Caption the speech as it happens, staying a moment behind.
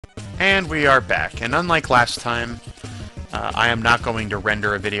And we are back. And unlike last time, I am not going to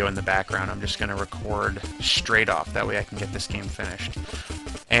render a video in the background. I'm just going to record straight off. That way I can get this game finished.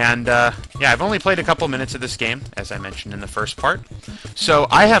 And, yeah, I've only played a couple minutes of this game, as I mentioned in the first part. So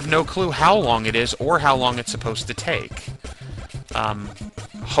I have no clue how long it is or how long it's supposed to take.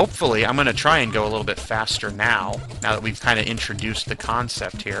 Hopefully, I'm going to try and go a little bit faster now that we've kind of introduced the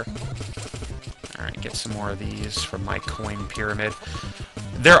concept here. Alright, get some more of these from my coin pyramid.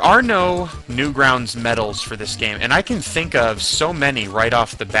 There are no Newgrounds medals for this game, and I can think of so many right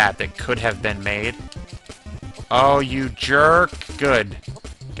off the bat that could have been made. Oh, you jerk. Good.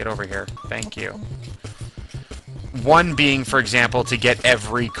 Get over here. Thank you. One being, for example, to get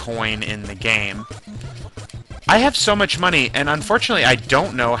every coin in the game. I have so much money, and unfortunately I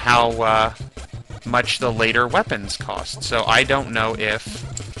don't know how much the later weapons cost, so I don't know if,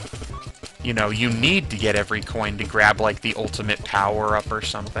 you know, you need to get every coin to grab, like, the ultimate power-up or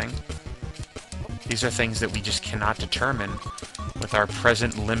something. These are things that we just cannot determine with our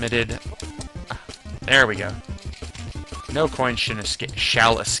present limited... There we go. No coin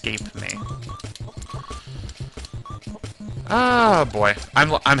shall escape me. Oh boy,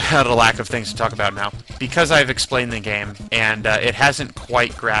 I'm at a lack of things to talk about now because I've explained the game and it hasn't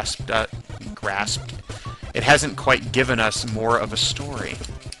quite grasped. It hasn't quite given us more of a story.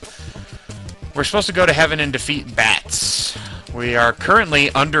 We're supposed to go to heaven and defeat bats. We are currently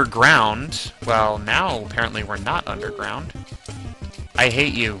underground. Well, now apparently we're not underground. I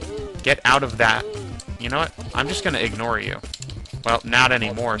hate you. Get out of that. You know what? I'm just gonna ignore you. Well, not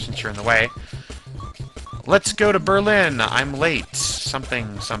anymore since you're in the way. Let's go to Berlin. I'm late.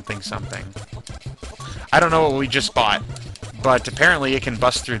 Something, something, something. I don't know what we just bought, but apparently it can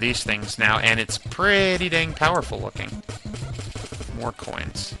bust through these things now, and it's pretty dang powerful looking. More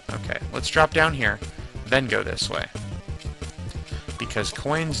coins. Okay, let's drop down here, then go this way. Because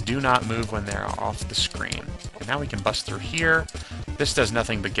coins do not move when they're off the screen. And now we can bust through here. This does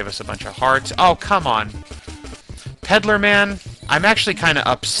nothing but give us a bunch of hearts. Oh, come on. Peddler Man, I'm actually kind of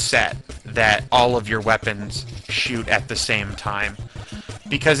upset that all of your weapons shoot at the same time.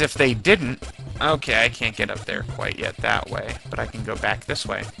 Because if they didn't... Okay, I can't get up there quite yet that way, but I can go back this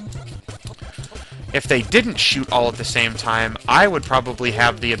way. If they didn't shoot all at the same time, I would probably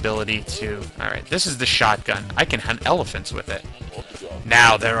have the ability to... Alright, this is the shotgun. I can hunt elephants with it.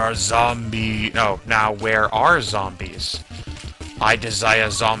 Now there are zombies... No, now where are zombies? I desire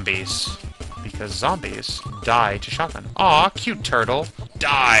zombies. Because zombies die to shotgun. Aw, cute turtle.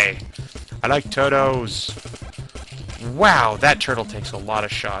 Die! I like turtles. Wow, that turtle takes a lot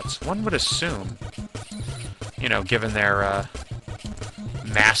of shots. One would assume, you know, given their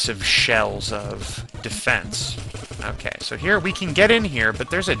massive shells of defense. Okay, so here we can get in here,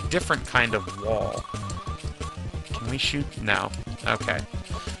 but there's a different kind of wall. Can we shoot? No. Okay.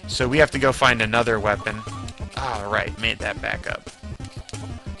 So we have to go find another weapon. Alright, made that back up.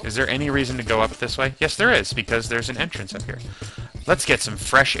 Is there any reason to go up this way? Yes, there is, because there's an entrance up here. Let's get some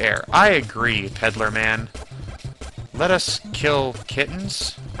fresh air. I agree, Peddler Man. Let us kill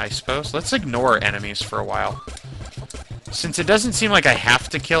kittens, I suppose. Let's ignore enemies for a while. Since it doesn't seem like I have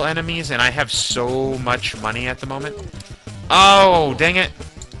to kill enemies, and I have so much money at the moment. Oh, dang it.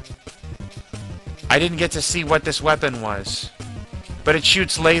 I didn't get to see what this weapon was. But it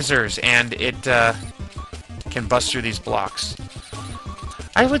shoots lasers, and it can bust through these blocks.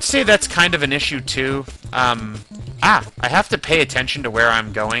 I would say that's kind of an issue, too. I have to pay attention to where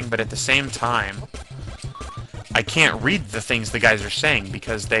I'm going, but at the same time, I can't read the things the guys are saying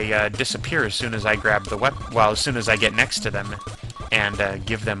because they disappear as soon as I grab the weapon. Well, as soon as I get next to them and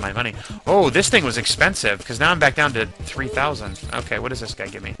give them my money. Oh, this thing was expensive because now I'm back down to 3,000. Okay, what does this guy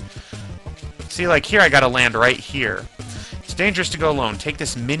give me? See, like here, I gotta land right here. It's dangerous to go alone. Take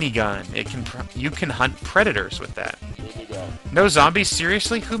this minigun. You can hunt predators with that. No zombies?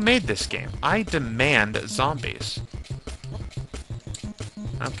 Seriously? Who made this game? I demand zombies.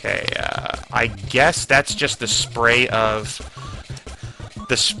 Okay, I guess that's just the spray of...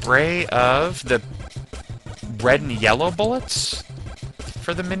 The spray of the red and yellow bullets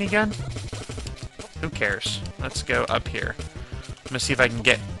for the minigun? Who cares? Let's go up here. I'm gonna see if I can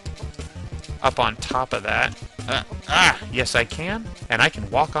get up on top of that. Yes I can. And I can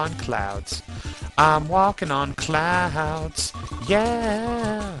walk on clouds. I'm walking on clouds.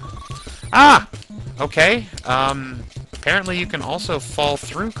 Yeah. Okay. Apparently you can also fall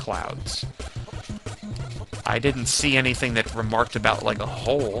through clouds. I didn't see anything that remarked about, like, a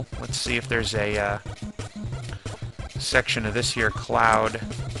hole. Let's see if there's a section of this here cloud.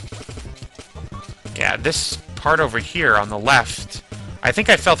 Yeah, this part over here on the left, I think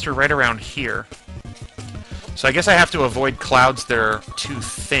I fell through right around here. So I guess I have to avoid clouds that are too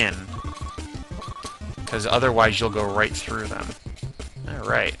thin, because otherwise you'll go right through them.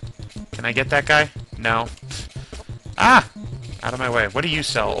 Alright. Can I get that guy? No. Ah! Out of my way. What do you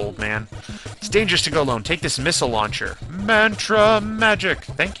sell, old man? It's dangerous to go alone. Take this missile launcher. Mantra magic!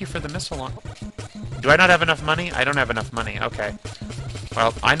 Thank you for the missile launcher. Do I not have enough money? I don't have enough money. Okay.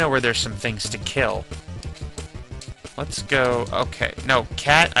 Well, I know where there's some things to kill. Let's go... Okay. No,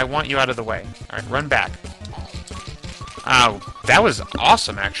 cat, I want you out of the way. Alright, run back. Oh, that was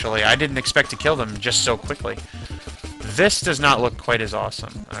awesome, actually. I didn't expect to kill them just so quickly. This does not look quite as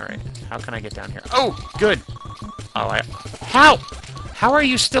awesome. Alright, how can I get down here? Oh, good! Oh, How? How are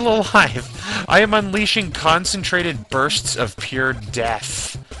you still alive? I am unleashing concentrated bursts of pure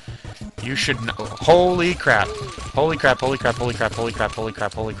death. You should know. Holy crap. Holy crap, holy crap, holy crap, holy crap, holy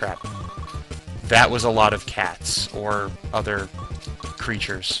crap, holy crap. That was a lot of cats, or other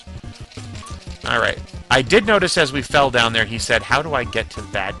creatures. Alright. I did notice as we fell down there, he said, how do I get to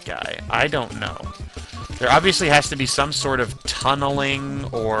that guy? I don't know. There obviously has to be some sort of tunneling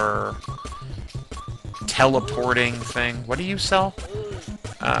or teleporting thing. What do you sell?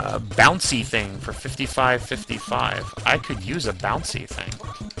 Bouncy thing for $55.55. I could use a bouncy thing.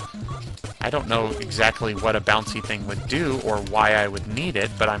 I don't know exactly what a bouncy thing would do or why I would need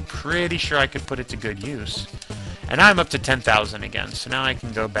it, but I'm pretty sure I could put it to good use. And I'm up to 10,000 again, so now I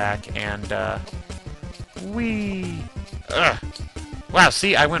can go back and, whee! Ugh! Wow,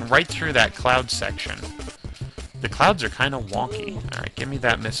 see, I went right through that cloud section. The clouds are kind of wonky. Alright, give me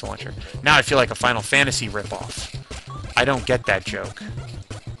that missile launcher. Now I feel like a Final Fantasy ripoff. I don't get that joke.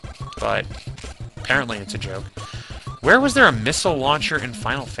 But apparently it's a joke. Where was there a missile launcher in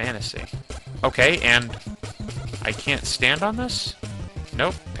Final Fantasy? Okay, and I can't stand on this?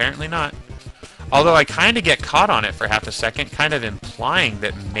 Nope, apparently not. Although I kind of get caught on it for half a second, kind of implying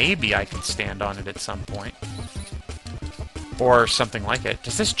that maybe I could stand on it at some point. Or something like it.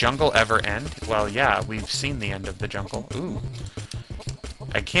 Does this jungle ever end? Well, yeah, we've seen the end of the jungle. Ooh.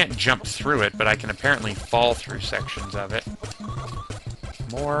 I can't jump through it, but I can apparently fall through sections of it.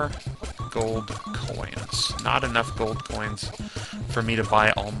 More gold coins. Not enough gold coins for me to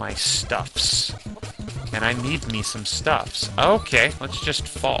buy all my stuffs. And I need me some stuffs. Okay, let's just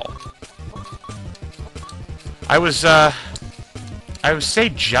fall. I was say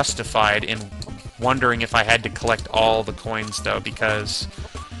justified in wondering if I had to collect all the coins, though, because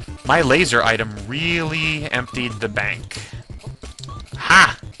my laser item really emptied the bank.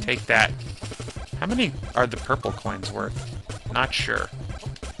 Ha! Take that. How many are the purple coins worth? Not sure.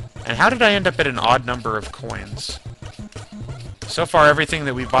 And how did I end up at an odd number of coins? So far, everything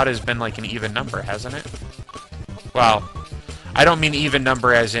that we bought has been like an even number, hasn't it? Well, I don't mean even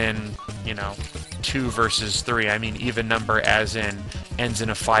number as in, you know, 2 versus 3. I mean even number as in ends in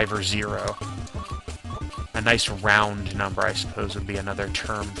a 5 or 0. A nice round number, I suppose, would be another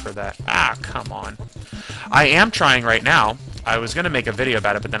term for that. Ah, come on. I am trying right now. I was going to make a video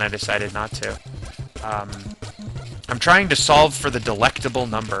about it, but then I decided not to. I'm trying to solve for the delectable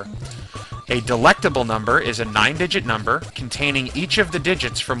number. A delectable number is a 9-digit number containing each of the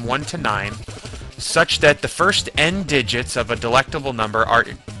digits from 1 to 9, such that the first n digits of a delectable number are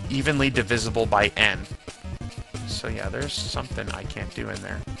evenly divisible by n. So yeah, there's something I can't do in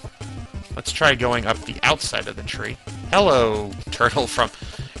there. Let's try going up the outside of the tree. Hello, turtle from...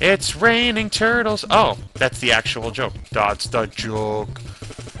 It's raining turtles! Oh, that's the actual joke. That's the joke.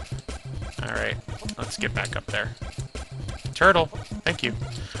 Alright, let's get back up there. Turtle, thank you.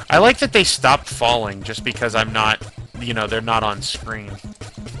 I like that they stopped falling just because I'm not, you know, they're not on screen.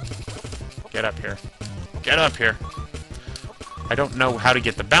 Get up here. Get up here. I don't know how to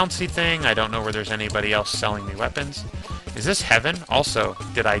get the bouncy thing. I don't know where there's anybody else selling me weapons. Is this heaven? Also,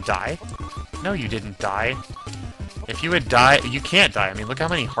 did I die? No, you didn't die. If you had died... You can't die. I mean, look how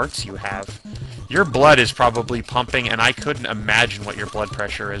many hearts you have. Your blood is probably pumping, and I couldn't imagine what your blood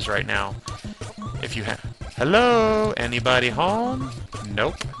pressure is right now. If you have... Hello? Anybody home?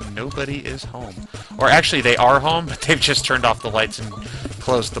 Nope. Nobody is home. Or actually, they are home, but they've just turned off the lights and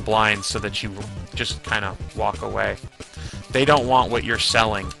closed the blinds so that you just kind of walk away. They don't want what you're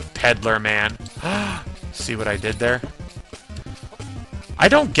selling, peddler man. See what I did there? I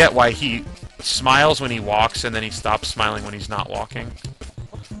don't get why he smiles when he walks and then he stops smiling when he's not walking.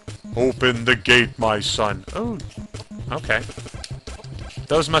 Open the gate, my son. Oh, okay.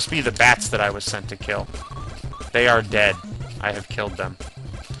 Those must be the bats that I was sent to kill. They are dead. I have killed them.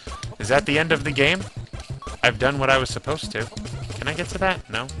 Is that the end of the game? I've done what I was supposed to. Can I get to that?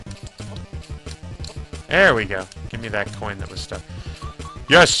 No. There we go. Give me that coin that was stuck.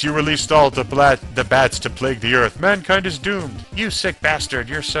 Yes, you released all the bats to plague the earth. Mankind is doomed. You sick bastard,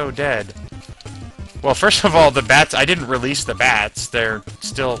 you're so dead. Well, first of all, the bats... I didn't release the bats. They're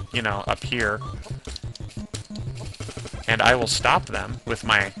still, you know, up here. And I will stop them with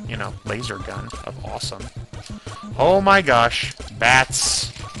my, you know, laser gun of awesome. Oh my gosh.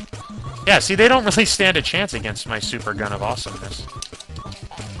 Bats. Yeah, see, they don't really stand a chance against my super gun of awesomeness.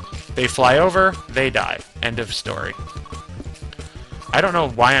 They fly over, they die. End of story. I don't know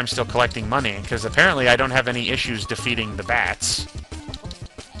why I'm still collecting money, because apparently I don't have any issues defeating the bats.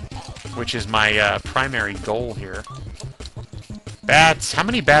 Which is my primary goal here. Bats. How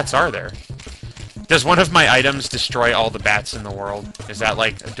many bats are there? Does one of my items destroy all the bats in the world? Is that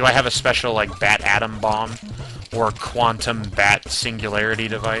like... Do I have a special, like, bat atom bomb? Or quantum bat singularity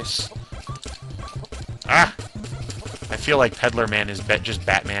device? Ah! I feel like Peddler Man is just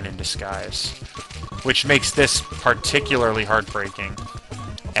Batman in disguise. Which makes this particularly heartbreaking.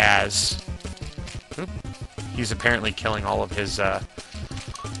 As... Oop, he's apparently killing all of his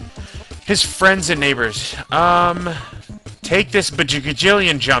friends and neighbors. Take this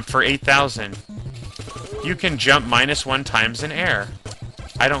bajillion jump for 8,000. You can jump -1 times in air.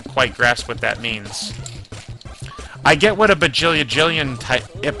 I don't quite grasp what that means. I get what a bajillion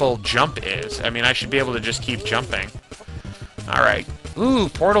Ipple jump is. I mean, I should be able to just keep jumping. Alright. Ooh,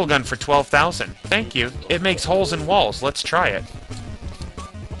 portal gun for 12,000. Thank you. It makes holes in walls. Let's try it.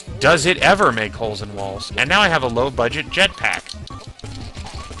 Does it ever make holes in walls? And now I have a low-budget jetpack.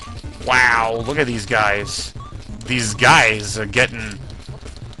 Wow, look at these guys. These guys are getting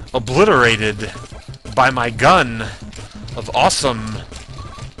obliterated by my gun of awesome.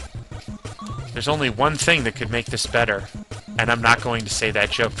 There's only one thing that could make this better. And I'm not going to say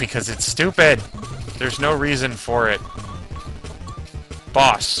that joke because it's stupid. There's no reason for it.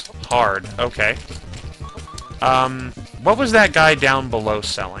 Boss. Hard. Okay. What was that guy down below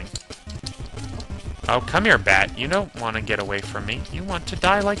selling? Oh, come here, Bat. You don't want to get away from me. You want to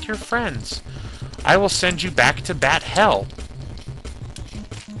die like your friends. I will send you back to Bat Hell.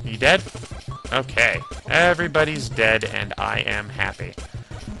 You dead? Okay. Everybody's dead, and I am happy.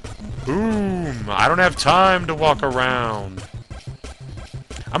 Boom! I don't have time to walk around.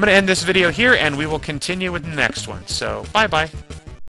 I'm going to end this video here, and we will continue with the next one. So, bye-bye.